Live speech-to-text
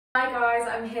Hi guys,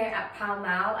 I'm here at Pall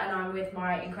now and I'm with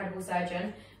my incredible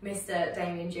surgeon, Mr.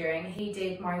 Damien During. He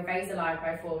did my Vaser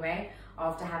Lipo for me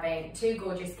after having two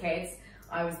gorgeous kids.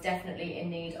 I was definitely in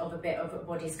need of a bit of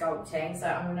body sculpting, so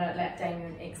I'm going to let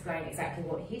Damien explain exactly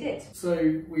what he did.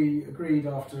 So we agreed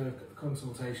after a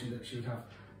consultation that she would have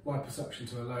liposuction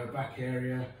to her lower back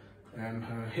area,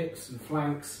 her hips and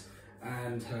flanks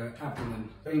and her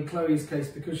abdomen. In Chloe's case,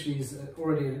 because she's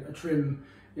already a trim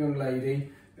young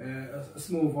lady, a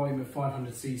small volume of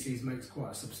 500 cc's makes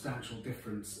quite a substantial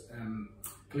difference.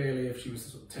 Clearly, if she was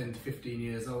sort of 10 to 15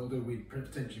 years older, we'd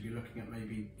potentially be looking at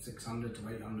maybe 600 to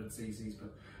 800 cc's,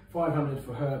 but 500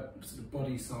 for her sort of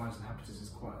body size and habitus is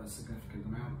quite a significant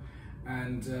amount.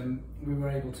 And we were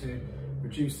able to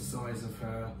reduce the size of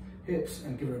her hips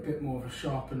and give her a bit more of a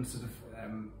sharpened sort of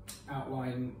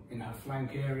outline in her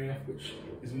flank area, which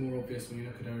is more obvious when you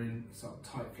look at her in sort of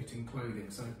tight-fitting clothing.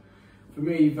 So for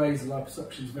me, Vaser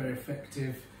Liposuction is very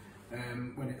effective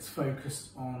when it's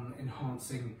focused on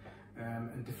enhancing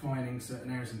and defining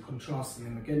certain areas and contrasting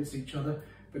them against each other,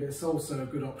 but it's also a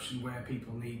good option where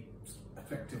people need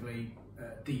effectively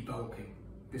debulking.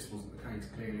 This wasn't the case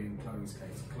clearly in Chloe's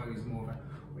case. Chloe's more of a,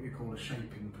 what you call a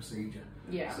shaping procedure.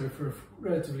 Yeah. So for a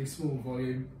relatively small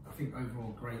volume, I think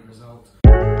overall great result.